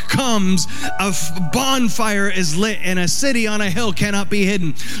spark comes, a bonfire is lit and a city on a hill cannot be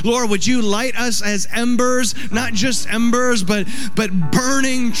hidden. Lord, would you light us as embers, not just embers, but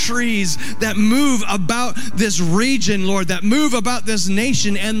burning trees that move about this region, Lord, that move about this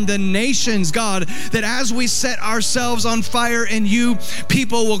nation and the nations, God, that as we set ourselves on fire in you,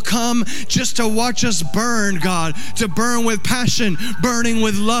 people will come just to watch us burn, God, to burn with passion, burning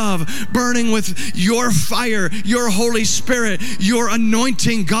with love, burning with your fire, your Holy Spirit, your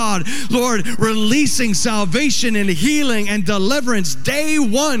anointing, God. Lord, releasing salvation and healing and deliverance day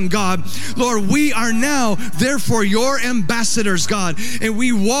one, God. Lord, we are now, therefore, your ambassadors, God, and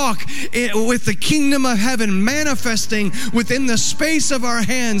we walk with the kingdom of heaven manifesting within the space of our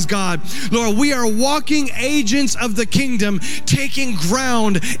hands, God. Lord, we are walking agents of the kingdom, taking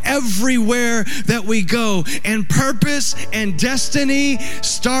ground everywhere that we go, and purpose and destiny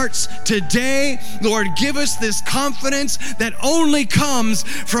starts today. Lord, give us this confidence that only comes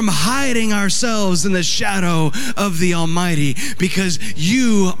from hiding ourselves in the shadow of the Almighty, because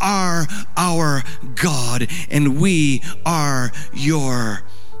you are our God and we are your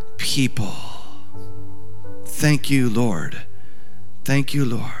people. Thank you, Lord. Thank you,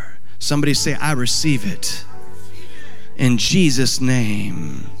 Lord. Somebody say, I receive it. In Jesus'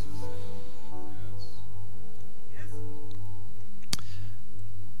 name.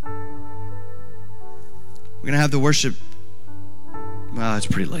 We're going to have the worship. Well, it's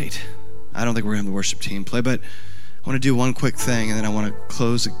pretty late. I don't think we're going to have the worship team play, but I want to do one quick thing and then I want to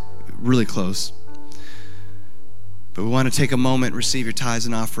close, really close. But we want to take a moment, receive your tithes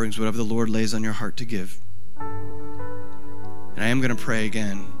and offerings, whatever the Lord lays on your heart to give. And I am going to pray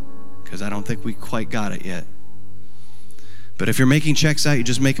again because I don't think we quite got it yet. But if you're making checks out, you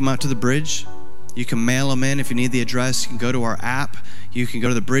just make them out to the bridge. You can mail them in. If you need the address, you can go to our app. You can go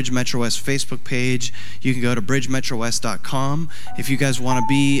to the Bridge Metro West Facebook page. You can go to bridgemetrowest.com. If you guys want to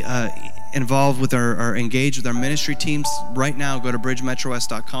be involved with or engaged with our ministry teams, right now go to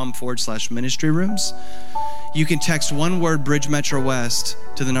bridgemetrowest.com/ministry rooms. You can text one word, Bridge Metro West,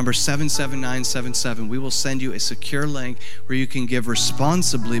 to the number 77977. We will send you a secure link where you can give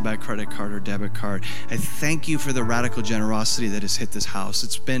responsibly by credit card or debit card. I thank you for the radical generosity that has hit this house.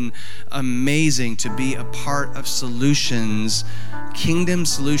 It's been amazing to be a part of solutions, kingdom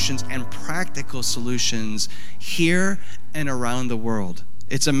solutions and practical solutions here and around the world.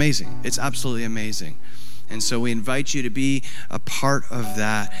 It's amazing. It's absolutely amazing. And so we invite you to be a part of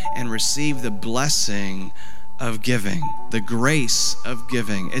that and receive the blessing of giving, the grace of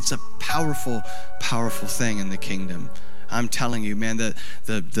giving. It's a powerful, powerful thing in the kingdom. I'm telling you, man, the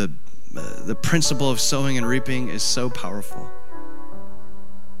principle of sowing and reaping is so powerful.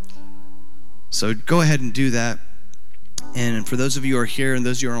 So go ahead and do that. And for those of you who are here and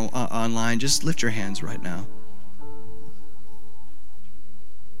those of you who are online, just lift your hands right now.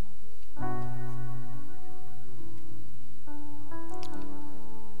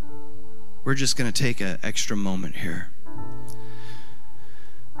 We're just going to take an extra moment here.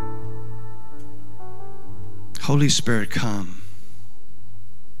 Holy Spirit, come.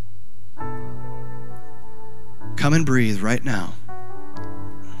 Come and breathe right now.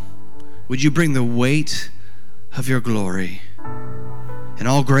 Would you bring the weight of your glory and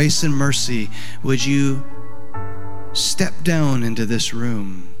all grace and mercy? Would you step down into this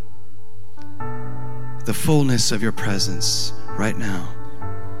room, the fullness of your presence right now?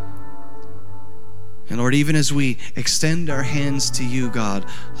 And Lord, even as we extend our hands to you, God,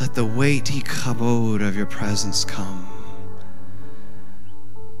 let the weighty kabod of your presence come.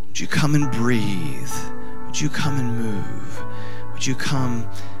 Would you come and breathe? Would you come and move? Would you come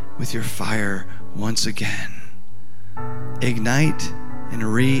with your fire once again? Ignite and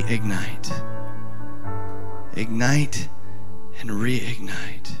reignite. Ignite and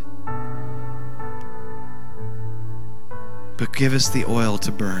reignite. But give us the oil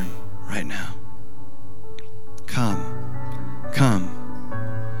to burn right now. Come, come,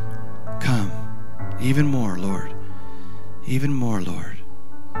 come. Even more, Lord. Even more, Lord.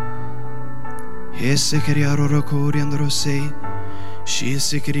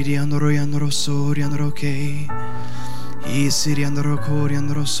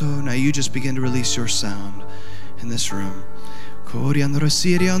 Now you just begin to release your sound in this room.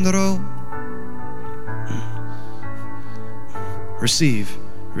 Receive.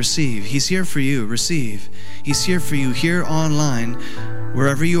 Receive. He's here for you. Receive. He's here for you here online.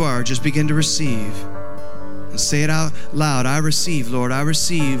 Wherever you are, just begin to receive. And say it out loud. I receive, Lord. I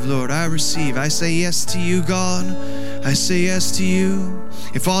receive, Lord. I receive. I say yes to you, God. I say yes to you.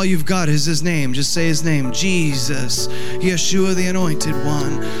 If all you've got is his name, just say his name. Jesus, Yeshua, the Anointed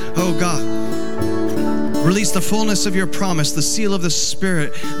One. Oh, God. Release the fullness of your promise, the seal of the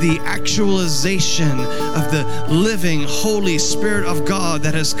Spirit, the actualization of the living, Holy Spirit of God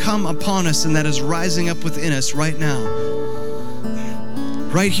that has come upon us and that is rising up within us right now.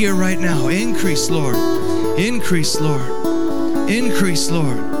 Right here, right now. Increase, Lord. Increase, Lord. Increase,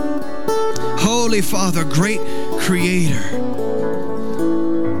 Lord. Holy Father, great Creator.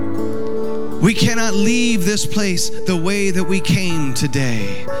 We cannot leave this place the way that we came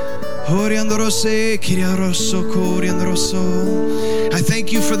today. I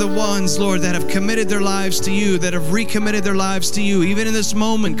thank you for the ones, Lord, that have committed their lives to you, that have recommitted their lives to you, even in this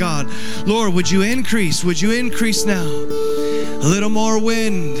moment, God. Lord, would you increase? Would you increase now? A little more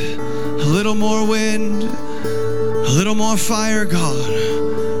wind, a little more wind, a little more fire, God.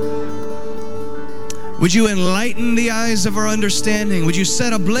 Would you enlighten the eyes of our understanding? Would you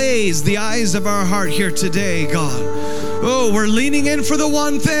set ablaze the eyes of our heart here today, God? Oh, we're leaning in for the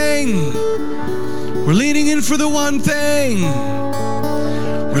one thing. We're leaning in for the one thing.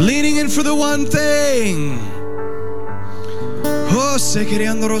 We're leaning in for the one thing.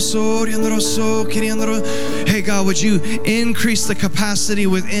 Hey, God, would you increase the capacity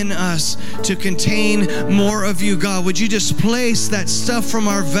within us to contain more of you, God? Would you displace that stuff from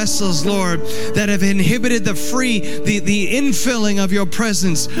our vessels, Lord, that have inhibited the infilling of your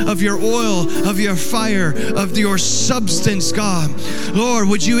presence, of your oil, of your fire, of your substance, God? Lord,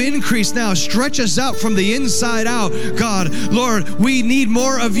 would you increase now? Stretch us out from the inside out, God. Lord, we need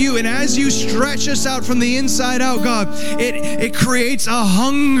more of you. And as you stretch us out from the inside out, God, it creates a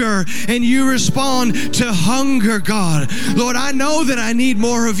hunger, and you respond to hunger, God. Lord, I know that I need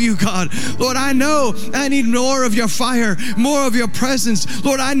more of you, God. Lord, I know I need more of your fire, more of your presence.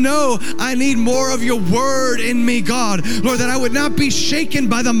 Lord, I know I need more of your word in me, God. Lord, that I would not be shaken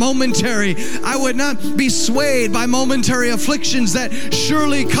by the momentary. I would not be swayed by momentary afflictions that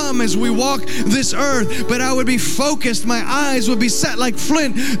surely come as we walk this earth, but I would be focused. My eyes would be set like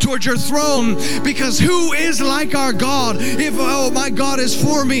flint towards your throne, because who is like our God? If, oh, my God is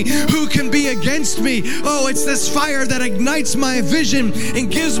for me, who can be against me? Oh, it's this fire that ignites my vision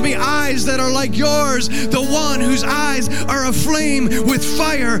and gives me eyes that are like yours, the one whose eyes are aflame with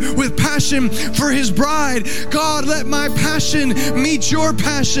fire, with passion for his bride. God, let my passion meet your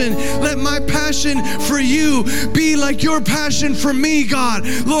passion. Let my passion for you be like your passion for me, God.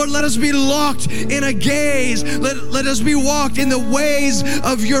 Lord, let us be locked in a gaze. Let us be walked in the ways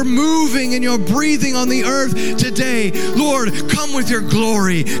of your moving and your breathing on the earth today. Lord, come with your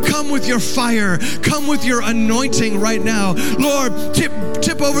glory, come with your fire, come with your anointing right now. Lord,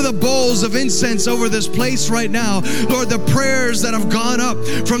 tip over the bowls of incense over this place right now. Lord, the prayers that have gone up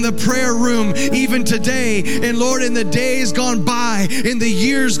from the prayer room even today, and Lord, in the days gone by, in the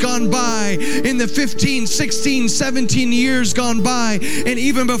years gone by, in the 15, 16, 17 years gone by, and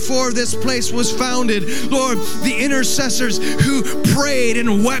even before this place was founded, Lord, the intercessors who prayed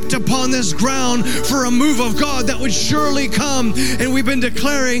and wept upon this ground for a move of God that would surely come, and we've been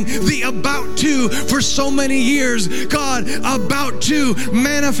declaring the about to for so many years. God, about to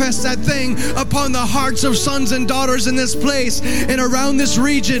manifest that thing upon the hearts of sons and daughters in this place and around this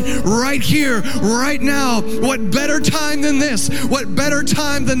region right here, right now. What better time than this? What better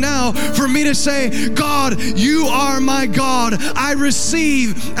time than now for me to say, God, you are my God. I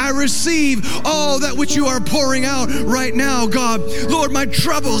receive all that which you are pouring out right now, God. Lord, my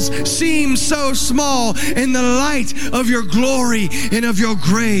troubles seem so small in the light of your glory and of your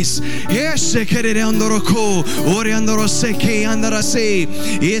grace.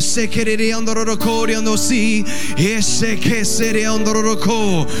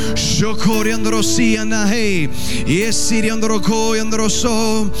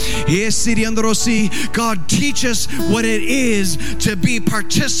 God, teach us what it is to be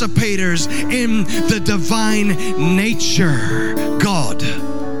participators in the divine nature, God.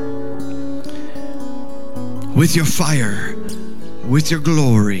 With your fire, with your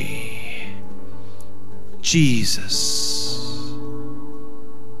glory, Jesus.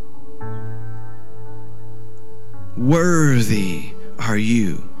 Worthy are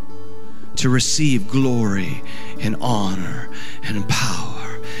you to receive glory and honor and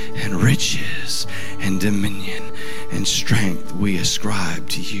power and riches and dominion and strength we ascribe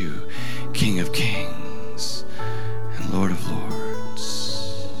to you, King of Kings and Lord of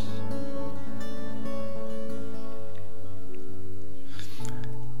Lords.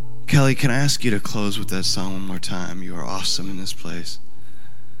 Kelly, can I ask you to close with that song one more time? You are awesome in this place.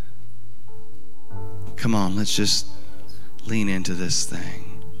 Come on, let's just lean into this thing.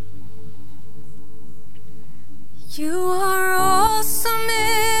 You are awesome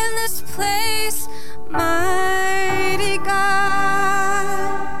in this place, mighty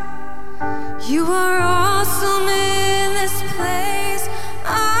God. You are awesome in this place,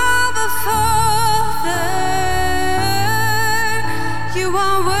 Abba Father. You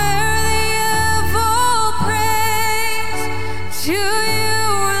are worthy of all praise. To you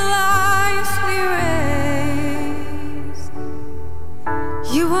our lives we raise.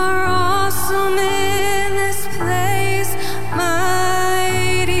 You are awesome in this place,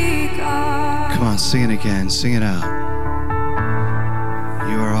 mighty God. Come on, sing it again. Sing it out.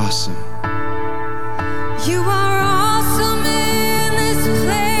 You are awesome. You are awesome in this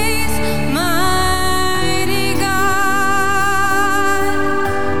place, mighty God.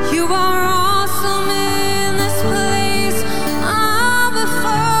 You are awesome in this place, Abba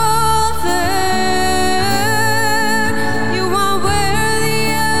Father. You are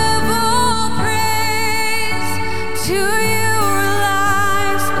worthy of all praise. To you our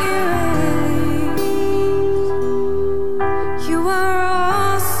lives we raise. You are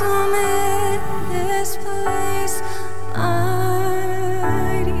awesome in this place,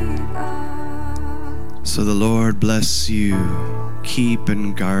 mighty God. So the Lord bless you, keep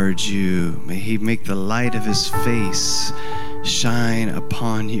and guard you. May he make the light of his face shine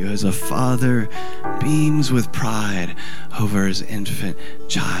upon you as a father beams with pride over his infant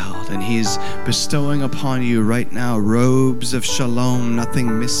child. And he's bestowing upon you right now robes of shalom,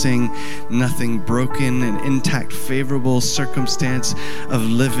 nothing missing, nothing broken, an intact, favorable circumstance of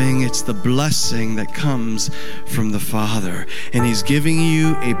living. It's the blessing that comes from the Father. And he's giving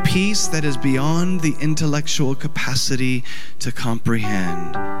you a peace that is beyond the intellectual capacity to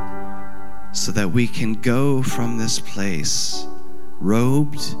comprehend, so that we can go from this place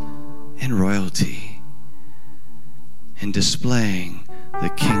robed in royalty and displaying the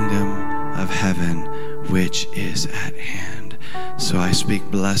kingdom of heaven which is at hand. So I speak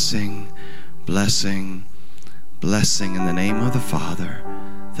blessing, blessing, blessing in the name of the Father,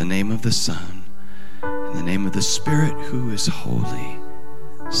 the name of the Son, in the name of the Spirit who is holy.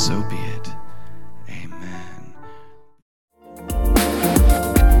 So be it. Amen.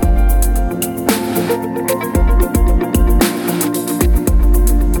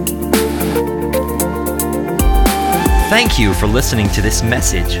 Thank you for listening to this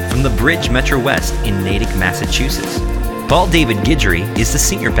message from the Bridge Metro West in Natick, Massachusetts. Paul David Guidry is the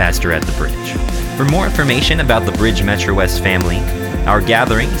senior pastor at the Bridge. For more information about the Bridge Metro West family, our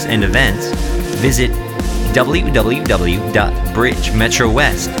gatherings and events, visit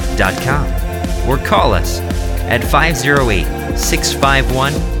www.bridgemetrowest.com or call us at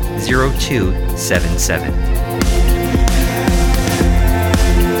 508-651-0277.